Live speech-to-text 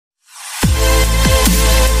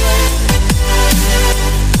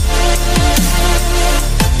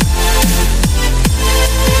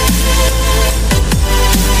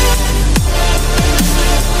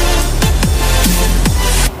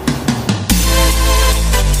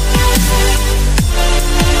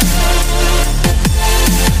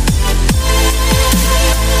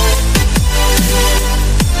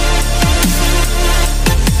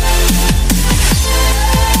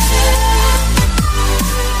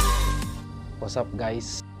What's up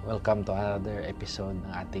guys? Welcome to another episode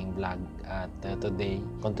ng ating vlog. At today,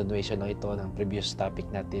 continuation lang ito ng previous topic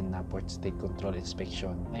natin na port state control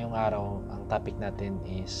inspection. Ngayong araw, ang topic natin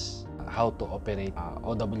is how to operate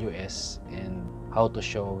OWS and how to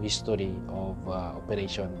show history of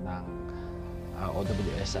operation ng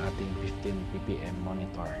OWS sa ating 15 ppm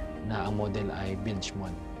monitor na ang model ay Bilge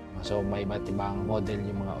mod. So may iba't ibang model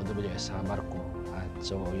yung mga OWS sa barko. At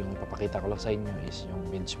so yung ipapakita ko lang sa inyo is yung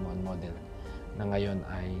Bilge mod model na ngayon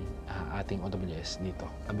ay ating OWS dito.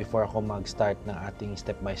 Before ako mag-start ng ating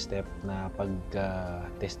step-by-step na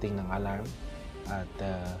pag-testing ng alarm at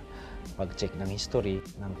pag-check ng history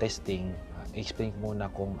ng testing, explain muna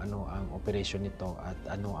kung ano ang operation nito at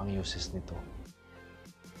ano ang uses nito.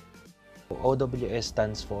 OWS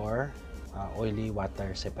stands for Oily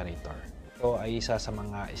Water Separator. Ito ay isa sa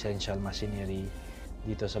mga essential machinery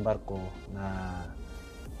dito sa barko na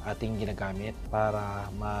ating ginagamit para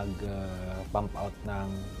mag-pump out ng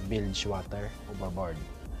bilge water overboard.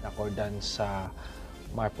 Accordance sa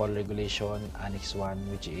MARPOL Regulation Annex 1,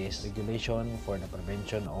 which is Regulation for the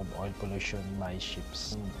Prevention of Oil Pollution by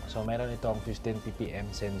Ships. So meron itong 15 ppm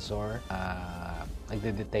sensor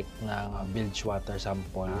nagde-detect ng bilge water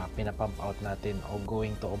sample na pinapump out natin o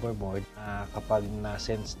going to overboard. Kapag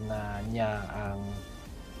na-sense na niya ang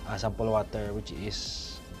sample water which is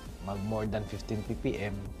mag more than 15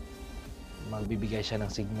 ppm, magbibigay siya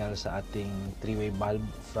ng signal sa ating three-way valve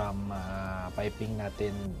from piping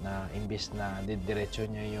natin na imbis na didiretso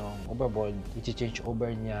niya yung overboard, i-change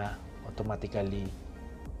over niya automatically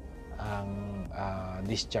ang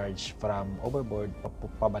discharge from overboard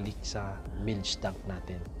pabalik sa bilge tank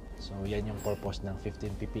natin. So yan yung purpose ng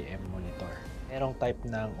 15 ppm monitor. Merong type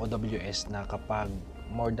ng OWS na kapag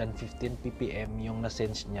more than 15 ppm yung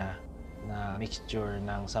na-sense niya na mixture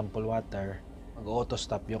ng sample water, mag-auto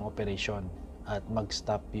stop yung operation at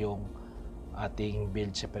mag-stop yung ating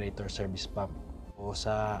Bilge Separator service pump. So,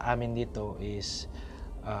 sa amin dito is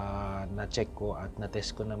na-check ko at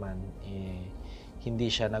na-test ko naman, hindi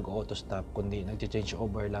siya nag-auto stop kundi nag-change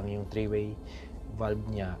over lang yung three-way valve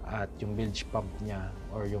niya at yung bilge pump niya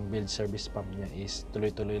or yung bilge service pump niya is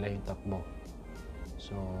tuloy-tuloy lang yung takbo.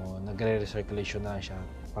 So nagre-recirculation na siya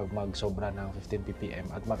pag mag-sobra ng 15 ppm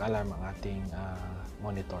at mag-alarm ang ating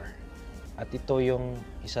monitor. At ito yung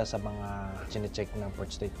isa sa mga chine-check ng port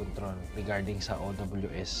state control regarding sa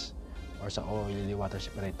OWS or sa oily water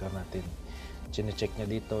separator natin. Chine-check niya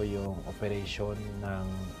dito yung operation ng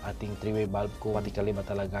ating three-way valve kung automatically ba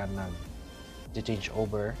talaga nag-change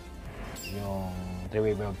over yung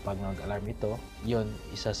three-way valve pag nag-alarm ito. Yun,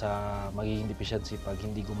 isa sa magiging deficiency pag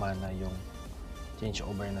hindi gumana yung change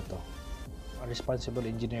over na to. Ang responsible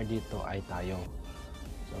engineer dito ay tayo.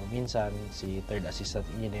 So minsan si third assistant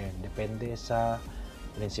engineer, depende sa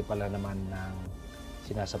principal na naman ng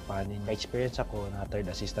sinasapanin. May experience ako na third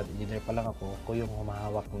assistant engineer pa lang ako yung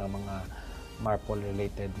humahawak ng mga MARPOL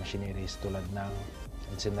related machineries tulad ng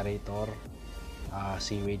incinerator,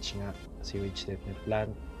 sewage treatment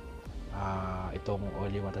plant, itong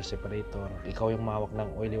oily water separator. Ikaw yung mahawak ng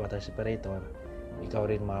oily water separator, ikaw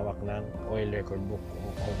rin mahawak ng oil record book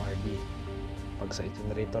o ORB. Pag sa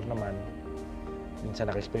incinerator naman, minsan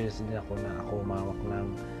naka-experience din ako na ako mahawak ng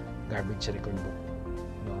garbage record book.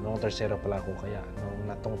 Noong tercero pala ako, kaya nung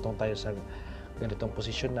natungtong tayo sa ganitong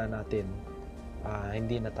posisyon na natin,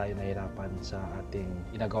 hindi na tayo nahirapan sa ating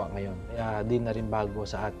ginagawa ngayon. Kaya di na rin bago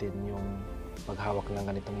sa atin yung paghawak ng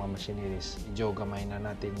ganitong mga machineries. Medyo gamay na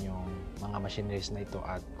natin yung mga machineries na ito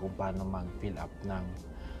at kung paano mag-fill up ng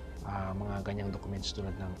mga ganyang documents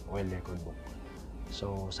tulad ng oil record book.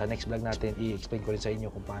 So sa next vlog natin, i-explain ko rin sa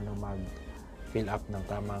inyo kung paano mag-fill up ng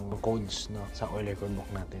tamang codes sa oil record book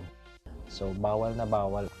natin. So bawal na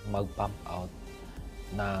bawal mag-pump out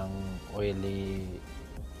ng oily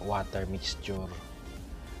water mixture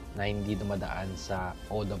na hindi dumadaan sa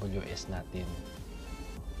OWS natin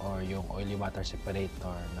or yung oily water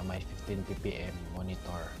separator na may 15 ppm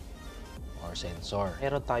monitor or sensor.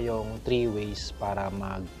 Meron tayong 3 ways para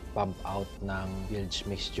mag-pump out ng bilge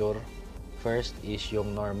mixture. First is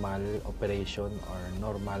yung normal operation or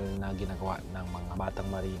normal na ginagawa ng mga batang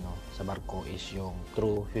marino sa barko is yung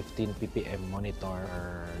through 15 ppm monitor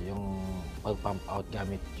or yung pag-pump out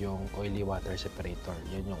gamit yung oily water separator.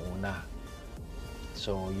 Yun yung una.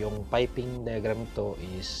 So yung piping diagram to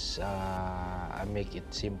is I make it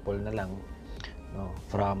simple na lang.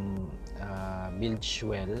 From bilge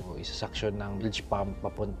well, isa-suction ng bilge pump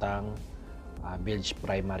papuntang bilge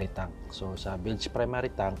primary tank. So sa bilge primary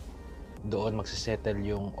tank, doon magsisettle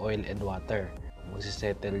yung oil and water.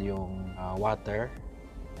 Magsisettle yung water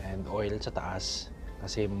and oil sa taas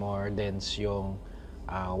kasi more dense yung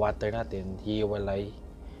water natin, hiwalay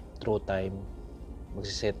through time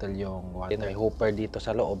magsisettle yung water. May hooper dito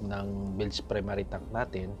sa loob ng bilge primary tank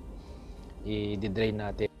natin. I-drain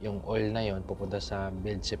natin yung oil na yon pupunta sa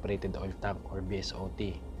Bilge Separated Oil Tank or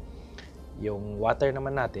BSOT. Yung water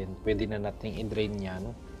naman natin, pwede na nating i-drain yan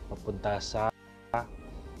papunta sa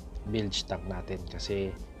bilge tank natin kasi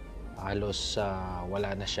halos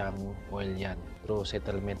wala na siyang oil yan through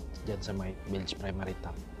settlement dyan sa may bilge primary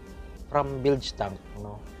tank. From bilge tank,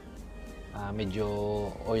 no, medyo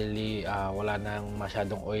oily, wala nang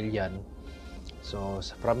masyadong oil yan. So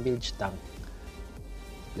from bilge tank,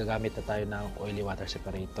 gagamit na tayo ng oily water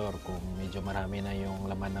separator kung medyo marami na yung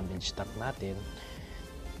laman ng bilge tank natin.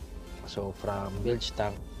 So from bilge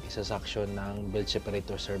tank, isa-suction ng bilge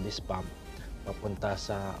separator service pump papunta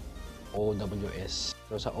sa OWS.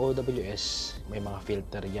 So sa OWS, may mga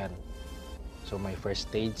filter yan. So may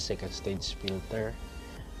first stage, second stage filter.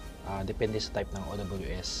 Depende sa type ng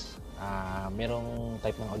OWS. Merong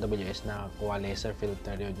type ng OWS na coalescer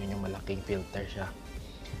filter, yun yung malaking filter siya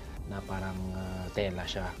na parang tela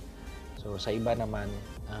siya. So sa iba naman,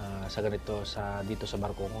 sa ganito, dito sa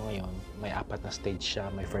barko ko ngayon, may 4 na stage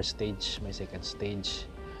siya. May first stage, may second stage,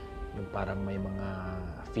 yung parang may mga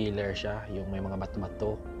filler siya, yung may mga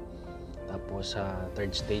bato-bato. Tapos sa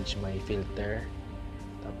third stage may filter.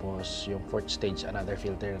 Tapos yung fourth stage, another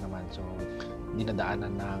filter na naman. So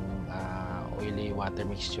dinadaanan ng oily water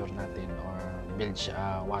mixture natin or bilge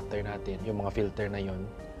water natin, yung mga filter na yon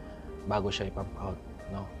bago siya i-pump out,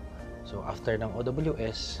 no? So after ng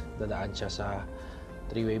OWS, dadaan siya sa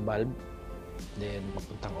 3-way valve, then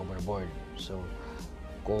papuntang overboard. So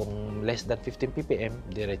kung less than 15 ppm,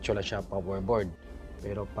 diretso lang siya pa overboard.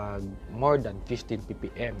 Pero pag more than 15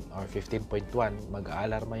 ppm or 15.1,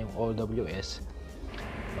 mag-aalarma yung OWS,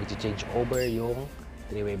 mag-change over yung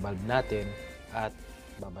 3-way valve natin at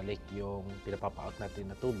babalik yung pinapapa-out natin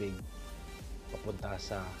na tubig papunta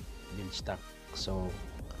sa bilge tank. So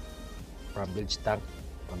from bilge tank,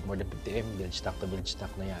 pag more than 50 m, bilge tank to bilge tank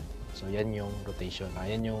na yan. So yan yung rotation.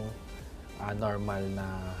 Yan yung normal na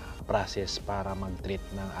process para mag-treat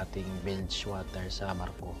ng ating bilge water sa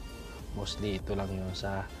barko. Mostly ito lang yung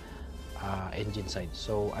sa engine side.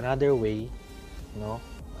 So another way, no,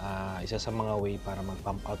 isa sa mga way para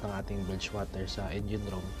mag-pump out ng ating bilge water sa engine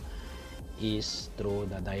room is through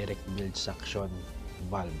the direct bilge suction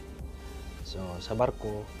valve. So sa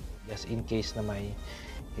barko, just in case na may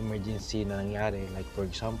emergency na nangyari, like for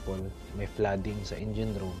example, may flooding sa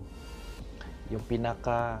engine room, yung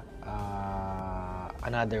pinaka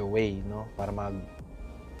another way, no, para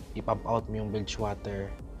i-pump out mo yung bilge water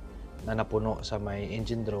na napuno sa may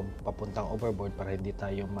engine room papuntang overboard para hindi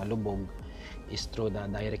tayo malubog is through the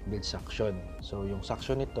direct bilge suction. So yung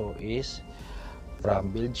suction nito is from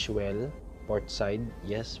bilge well, port side.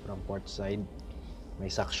 Yes, from port side. May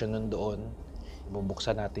suction nun doon.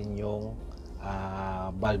 Bubuksan natin yung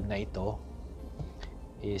valve na ito,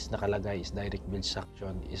 is nakalagay is direct bilge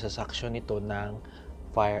suction. Isa-suction ito ng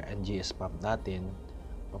fire and GS pump natin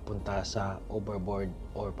papunta sa overboard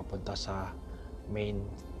or papunta sa main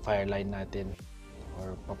fire line natin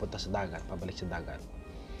or papunta sa dagat, pabalik sa dagat.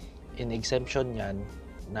 In exemption yan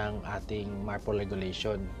ng ating MARPOL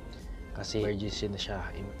regulation kasi emergency na siya,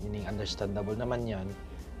 meaning understandable naman yan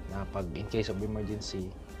na pag in case of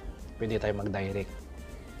emergency, pwede tayo mag-direct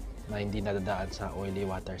na hindi nadadaan sa oily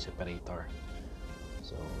water separator.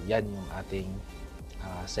 So yan yung ating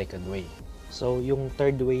second way. So yung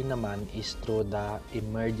third way naman is through the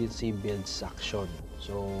emergency bilge suction.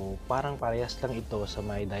 So parang parehas lang ito sa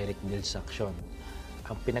may direct bilge suction.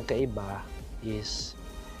 Ang pinagkaiba is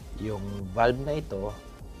yung valve na ito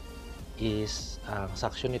is ang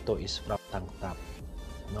suction nito is from tank top,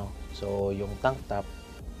 no? So yung tank top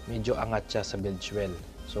medyo angat siya sa bilge well.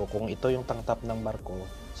 So kung ito yung tank top ng barko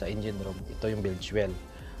sa engine room, ito yung bilge well.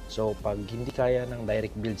 So pag hindi kaya ng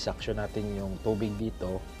direct bilge suction natin yung tubig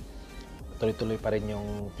dito, tuloy-tuloy pa rin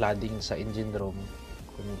yung flooding sa engine room.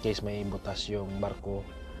 Kung in case may butas yung barko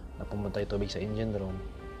na pumunta yung tubig sa engine room,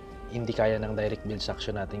 hindi kaya ng direct bilge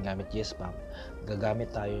suction natin gamit GS pump, gagamit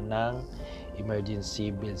tayo ng emergency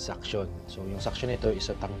bilge suction. So yung suction nito is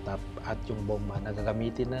sa tank top at yung bomba na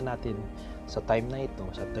gagamitin na natin sa time na ito,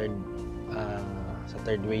 sa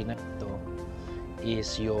third way na ito,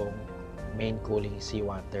 is yung main cooling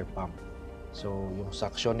seawater pump. So yung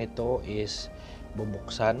suction nito is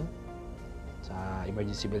bubuksan sa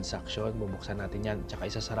emergency bilge suction, bubuksan natin yan, tsaka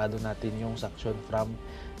isasarado natin yung suction from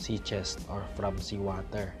sea chest or from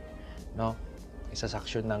seawater, no?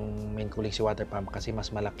 Isa-suction ng main cooling seawater pump kasi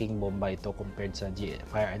mas malaking bomba ito compared sa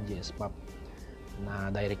fire and GS pump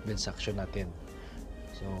na direct bilge suction natin.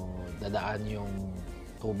 So dadaan yung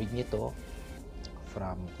tubig nito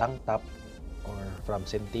from tank top or from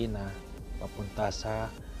sentina papunta sa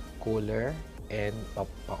cooler, and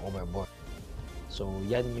pa-overboard. So,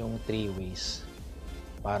 yan yung 3 ways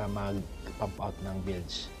para mag-pump out ng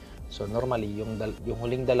bilge. So, normally, yung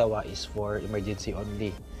huling dalawa is for emergency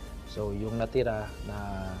only. So, yung natira na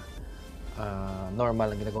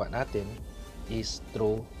normal na ginagawa natin is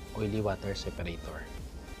through oily water separator.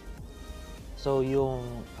 So, yung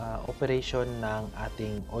operation ng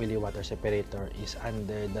ating oily water separator is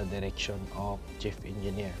under the direction of Chief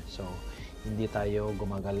Engineer. So, hindi tayo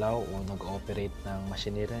gumagalaw o nag-ooperate ng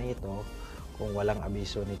machinery na ito kung walang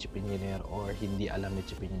abiso ni Chief Engineer or hindi alam ni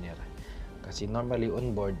Chief Engineer. Kasi normally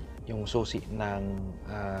on board, yung susi ng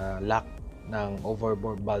lock ng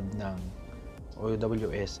overboard valve ng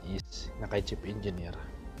OWS is na kay Chief Engineer.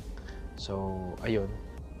 So, ayun,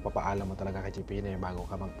 papaalam mo talaga kay Chief Engineer bago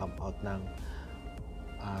ka mag-pump out ng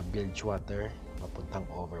bilge water papuntang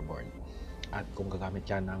overboard at kung gagamit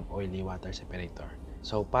ka ng oily water separator.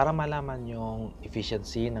 So, para malaman yung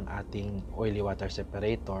efficiency ng ating oily water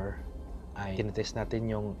separator ay tinetest natin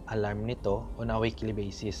yung alarm nito on a weekly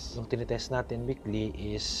basis. Yung tinetest natin weekly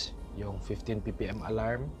is yung 15 ppm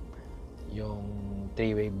alarm, yung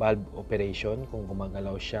 3-way valve operation kung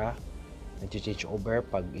gumagalaw siya, nag-change over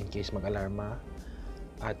pag in case mag-alarma,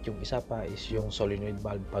 at yung isa pa is yung solenoid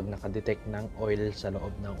valve pag nakadetect ng oil sa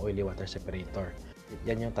loob ng oily water separator.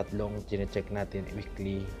 Yan yung tatlong chine-check natin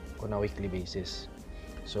weekly on a weekly basis.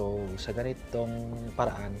 So, sa ganitong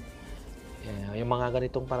paraan, yung mga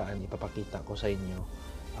ganitong paraan ipapakita ko sa inyo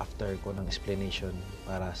after ko ng explanation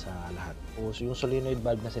para sa lahat. So, yung solenoid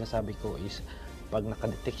valve na sinasabi ko is pag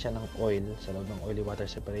nakadetect siya ng oil sa loob ng oily water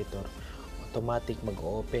separator, automatic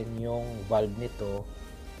mag-open yung valve nito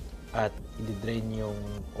at i-drain yung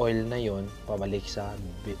oil na yon pabalik sa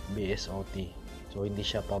BSOT. So, hindi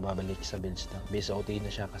siya pababalik sa bilge tank. BSOT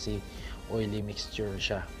na siya kasi oily mixture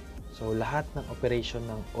siya. So, lahat ng operation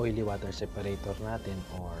ng oily water separator natin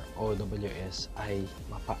or OWS ay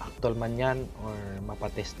mapa-actual man yan or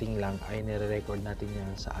mapa-testing lang ay nire-record natin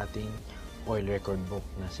yan sa ating oil record book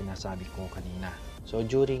na sinasabi ko kanina. So,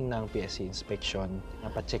 during ng PSC inspection,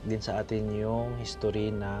 napacheck din sa atin yung history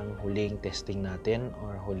ng huling testing natin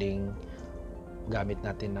or huling gamit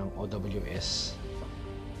natin ng OWS.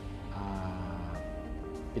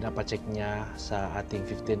 Pinapacheck niya sa ating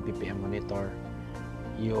 15 ppm monitor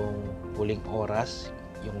yung huling oras,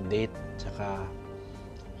 yung date, tsaka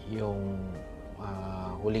yung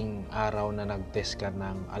huling araw na nag-test ka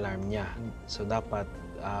ng alarm niya. So, dapat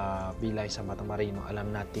bilang isang BatangMarino,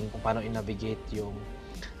 alam natin kung paano i-navigate yung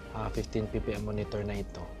 15 ppm monitor na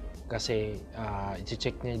ito. Kasi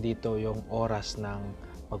i-check niya dito yung oras ng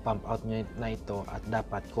pag-pump out niya na ito at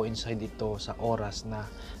dapat coincide ito sa oras na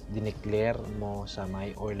dineclare mo sa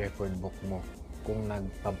my oil record book mo kung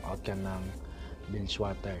nag-pump out ka ng bilge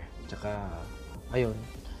water. Tsaka, ayun,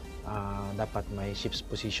 dapat may ship's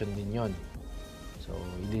position din yon. So,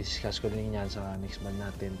 i-discuss ko din yan sa next month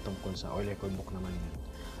natin tungkol sa oil record book naman yun.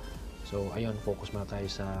 So, ayun, focus muna tayo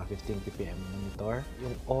sa 15 ppm monitor.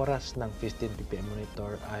 Yung oras ng 15 ppm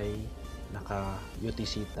monitor ay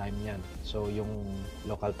naka-UTC time yan. So, yung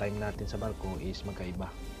local time natin sa barko is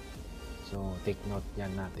magkaiba. So, take note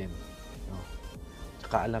yan natin. No?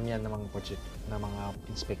 Tsaka alam yan ng mga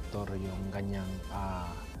inspector yung ganyang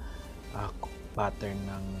pattern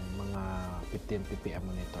ng mga 15 ppm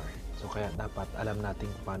monitor. So, kaya dapat alam natin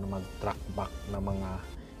kung paano mag-track back ng mga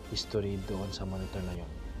history doon sa monitor na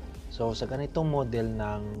yon. So, sa ganitong model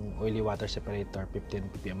ng oily water separator 15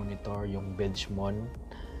 ppm monitor, yung Bilgemon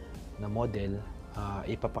na model,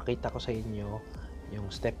 ipapakita ko sa inyo yung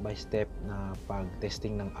step by step na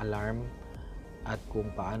pag-testing ng alarm at kung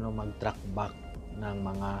paano mag-track back ng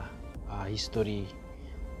mga history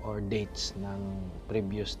or dates ng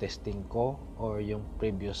previous testing ko or yung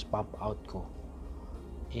previous pump out ko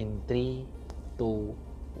in 3, 2,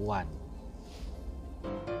 1.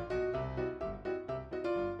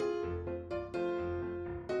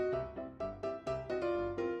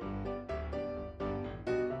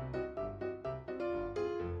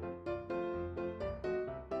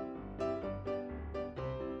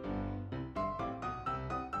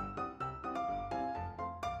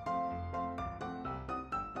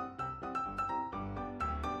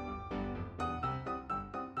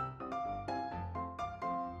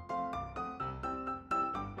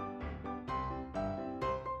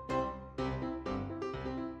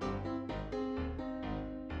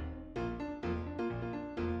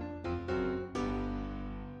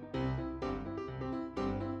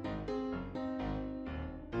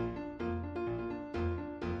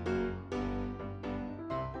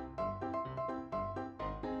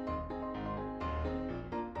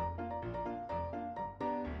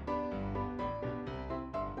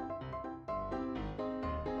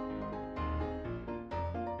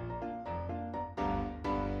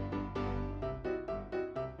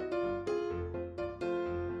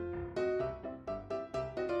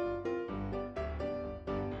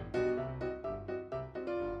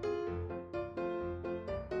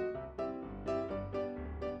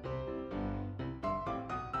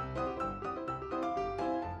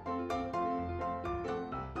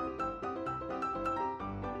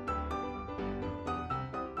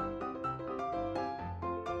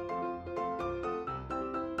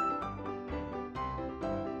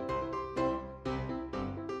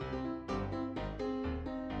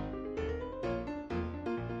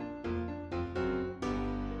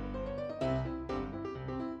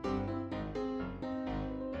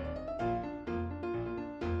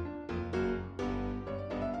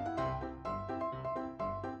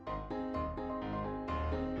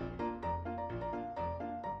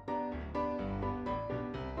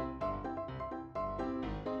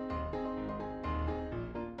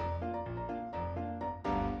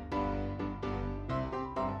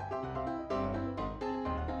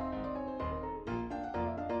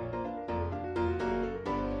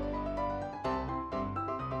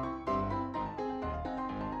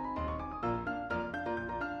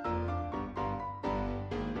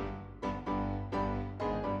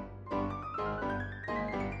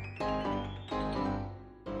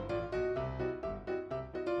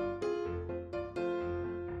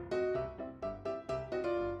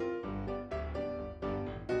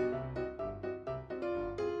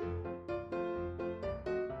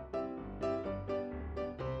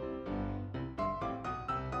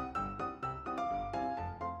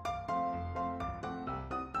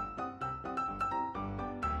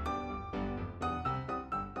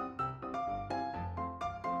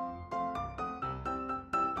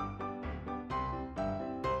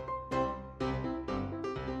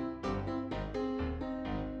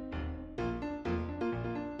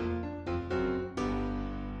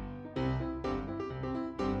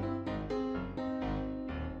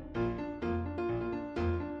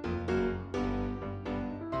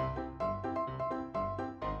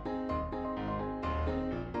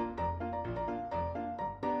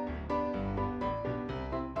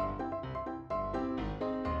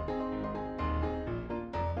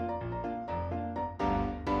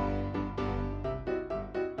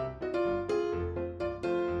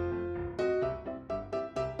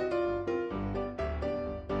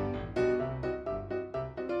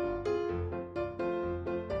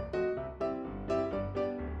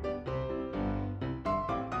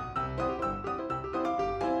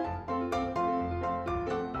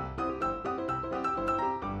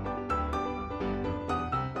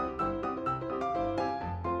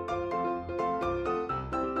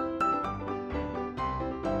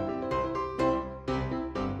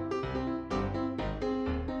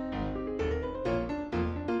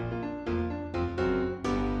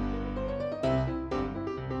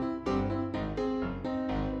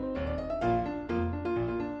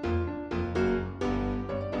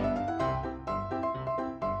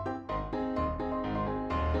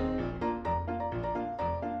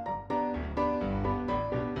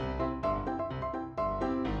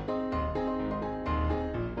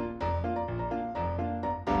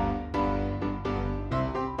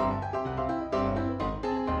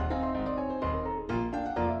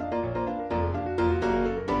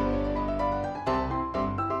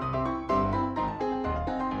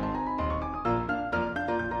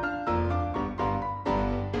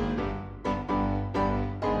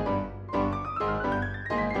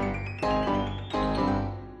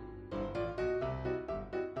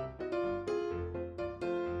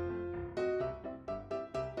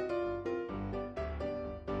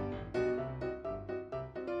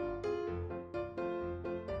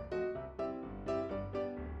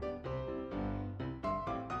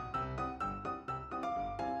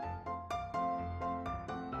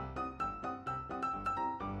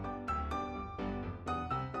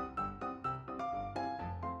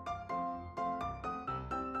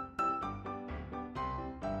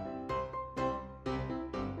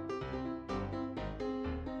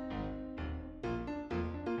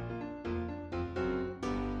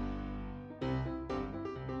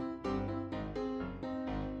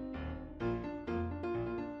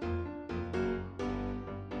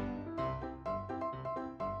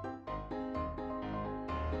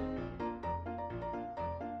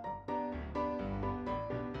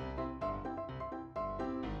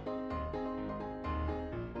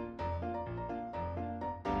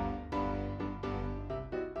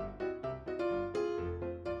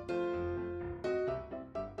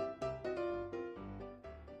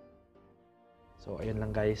 So ayun lang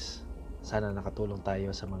guys, sana nakatulong tayo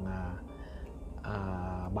sa mga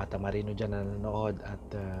bata marino dyan na nanonood, at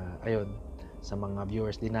ayun, sa mga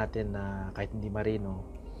viewers din natin na kahit hindi marino,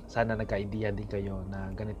 sana nagka-idea din kayo na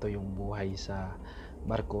ganito yung buhay sa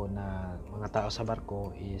barko, na mga tao sa barko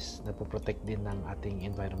is nagpo-protect din ng ating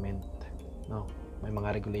environment, no? May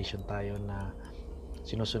mga regulation tayo na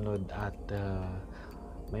sinusunod, at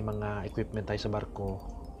may mga equipment tayo sa barko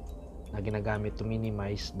na ginagamit to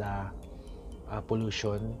minimize the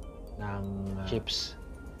pollution ng ships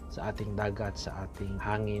sa ating dagat, sa ating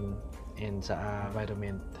hangin, and sa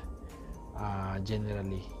environment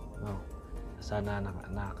generally, no? Sana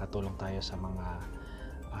nakatulong tayo sa mga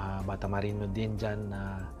bata marino din dyan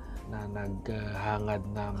na naghangad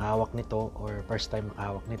ng hawak nito, or first time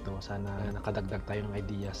makahawak nito. Sana nakadagdag tayo ng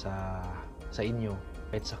idea sa inyo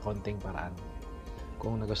kahit sa konting paraan.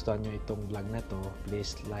 Kung nagustuhan nyo itong vlog na to,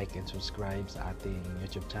 please like and subscribe sa ating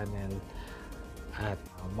YouTube channel, at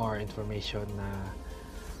more information na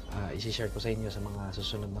isi-share ko sa inyo sa mga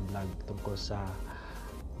susunod na vlog tungkol sa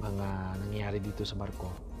mga nangyayari dito sa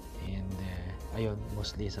barko. And ayun,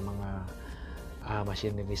 mostly sa mga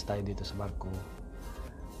machineries tayo dito sa barko,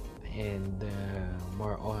 and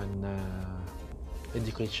more on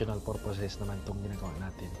educational purposes naman itong ginagawa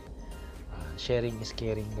natin. Sharing is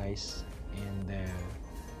caring guys, and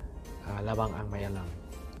labang ang may alam.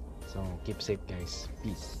 So keep safe guys,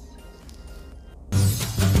 peace.